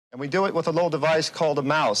And we do it with a little device called a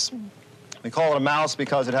mouse. We call it a mouse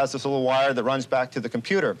because it has this little wire that runs back to the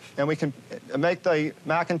computer. And we can make the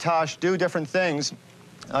Macintosh do different things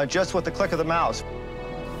just with the click of the mouse.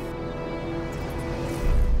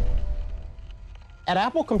 At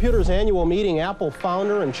Apple Computer's annual meeting, Apple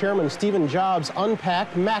founder and chairman Steve Jobs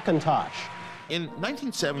unpacked Macintosh. In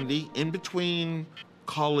 1970, in between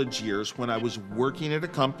college years, when I was working at a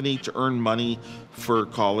company to earn money for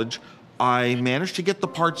college, I managed to get the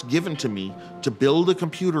parts given to me to build a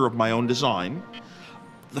computer of my own design.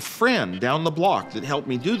 The friend down the block that helped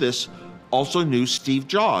me do this also knew Steve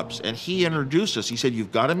Jobs, and he introduced us. He said,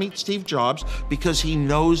 "You've got to meet Steve Jobs because he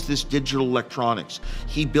knows this digital electronics.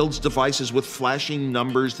 He builds devices with flashing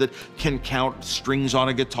numbers that can count strings on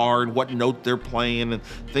a guitar and what note they're playing and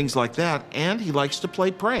things like that, and he likes to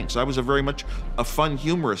play pranks." I was very much a fun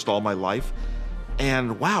humorist all my life.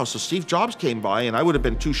 And wow, so Steve Jobs came by, and I would have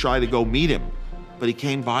been too shy to go meet him. But he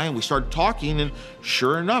came by and we started talking, and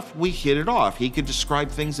sure enough, we hit it off. He could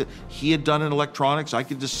describe things that he had done in electronics. I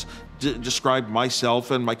could describe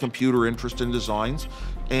myself and my computer interest in designs.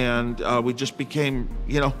 And we just became,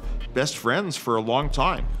 best friends for a long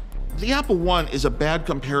time. The Apple I is a bad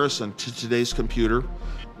comparison to today's computer,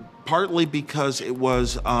 partly because it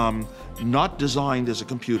was not designed as a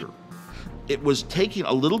computer. It was taking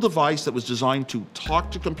a little device that was designed to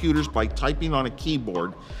talk to computers by typing on a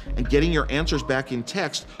keyboard and getting your answers back in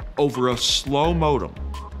text over a slow modem.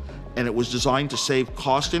 And it was designed to save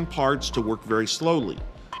cost in parts to work very slowly.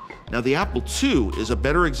 Now, the Apple II is a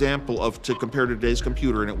better example to compare to today's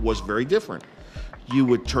computer, and it was very different. You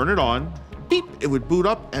would turn it on, beep, it would boot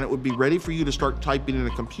up, and it would be ready for you to start typing in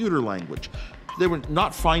a computer language. They were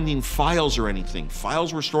not finding files or anything.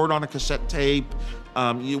 Files were stored on a cassette tape,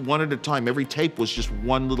 one at a time. Every tape was just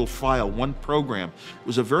one little file, one program. It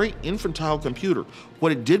was a very infantile computer.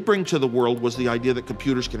 What it did bring to the world was the idea that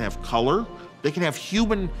computers can have color. They can have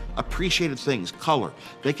human appreciated things, color.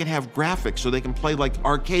 They can have graphics, so they can play like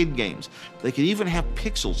arcade games. They can even have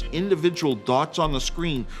pixels, individual dots on the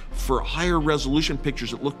screen for higher resolution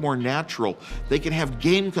pictures that look more natural. They can have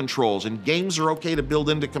game controls, and games are okay to build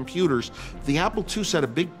into computers. The Apple II set a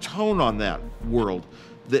big tone on that world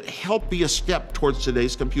that helped be a step towards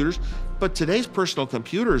today's computers. But today's personal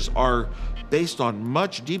computers are based on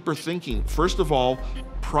much deeper thinking. First of all,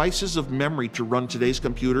 prices of memory to run today's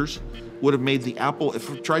computers would have made the Apple, if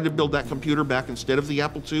we tried to build that computer back instead of the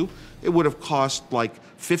Apple II, it would have cost like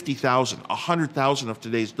 $50,000, $100,000 of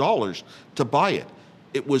today's dollars to buy it.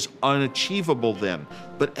 It was unachievable then.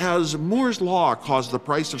 But as Moore's law caused the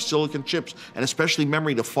price of silicon chips, and especially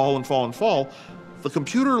memory, to fall and fall and fall, the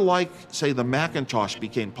computer like, say, the Macintosh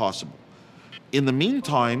became possible. In the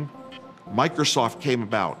meantime, Microsoft came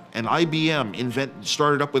about, and IBM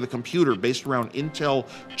started up with a computer based around Intel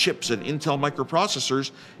chips and Intel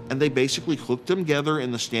microprocessors, and they basically hooked them together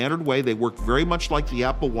in the standard way. They worked very much like the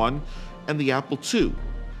Apple I and the Apple II.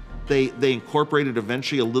 They incorporated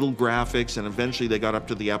eventually a little graphics, and eventually they got up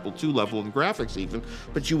to the Apple II level in graphics even.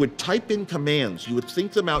 But you would type in commands, you would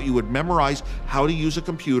think them out, you would memorize how to use a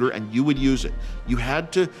computer, and you would use it. You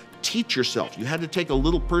had to teach yourself. You had to take a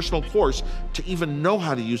little personal course to even know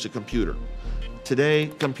how to use a computer. Today,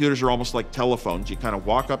 computers are almost like telephones. You kind of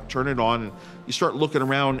walk up, turn it on, and you start looking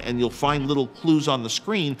around, and you'll find little clues on the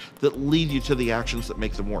screen that lead you to the actions that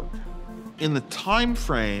make them work. In the time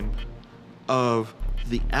frame of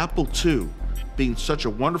the Apple II being such a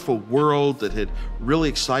wonderful world that had really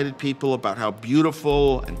excited people about how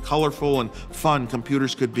beautiful and colorful and fun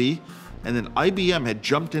computers could be, and then IBM had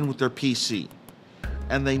jumped in with their PC.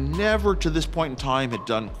 And they never, to this point in time, had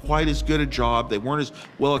done quite as good a job. They weren't as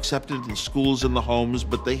well accepted in schools and the homes,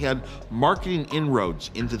 but they had marketing inroads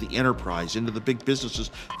into the enterprise, into the big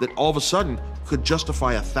businesses that all of a sudden could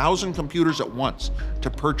justify 1,000 computers at once to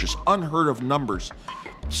purchase, unheard of numbers.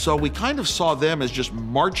 So we kind of saw them as just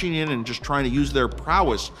marching in and just trying to use their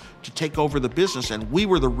prowess to take over the business, and we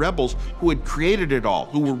were the rebels who had created it all,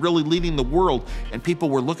 who were really leading the world, and people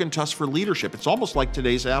were looking to us for leadership. It's almost like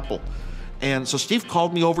today's Apple. And so Steve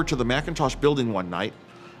called me over to the Macintosh building one night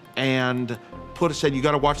and said, "You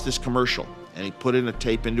got to watch this commercial." And he put in a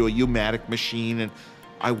tape into a U-matic machine, and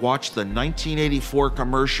I watched the 1984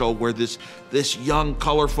 commercial where this young,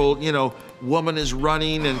 colorful, woman is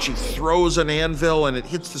running, and she throws an anvil and it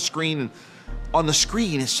hits the screen. And on the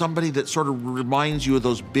screen is somebody that sort of reminds you of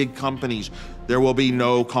those big companies. There will be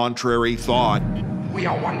no contrary thought. We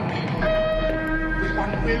are one people, with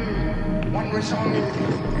one will, one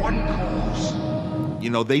resolve, one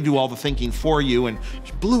cause. They do all the thinking for you, and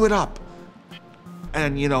she blew it up.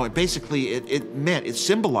 And, basically it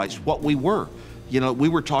symbolized what we were. You know, we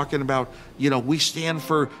were talking about, you know, we stand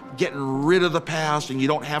for getting rid of the past, and you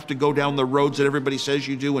don't have to go down the roads that everybody says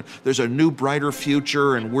you do, and there's a new, brighter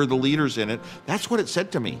future, and we're the leaders in it. That's what it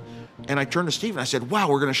said to me. And I turned to Steve and I said, wow,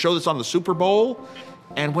 we're going to show this on the Super Bowl?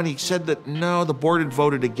 And when he said that, no, the board had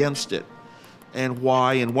voted against it. And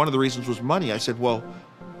why? And one of the reasons was money. I said, well,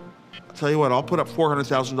 I'll tell you what, I'll put up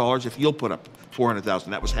 $400,000 if you'll put up $400,000.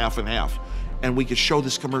 That was half and half. And we could show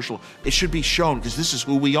this commercial. It should be shown because this is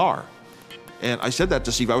who we are. And I said that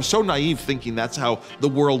to Steve. I was so naive thinking that's how the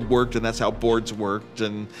world worked and that's how boards worked,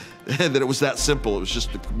 and that it was that simple. It was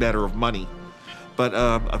just a matter of money. But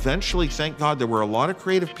eventually, thank God, there were a lot of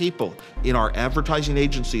creative people in our advertising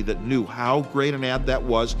agency that knew how great an ad that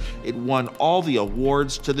was. It won all the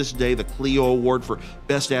awards to this day, the Clio Award for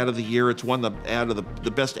Best Ad of the Year. It's won the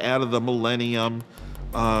Best Ad of the Millennium.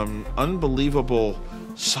 Unbelievable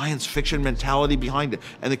science fiction mentality behind it.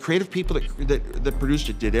 And the creative people that produced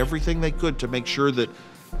it did everything they could to make sure that,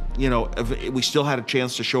 you know, we still had a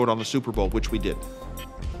chance to show it on the Super Bowl, which we did.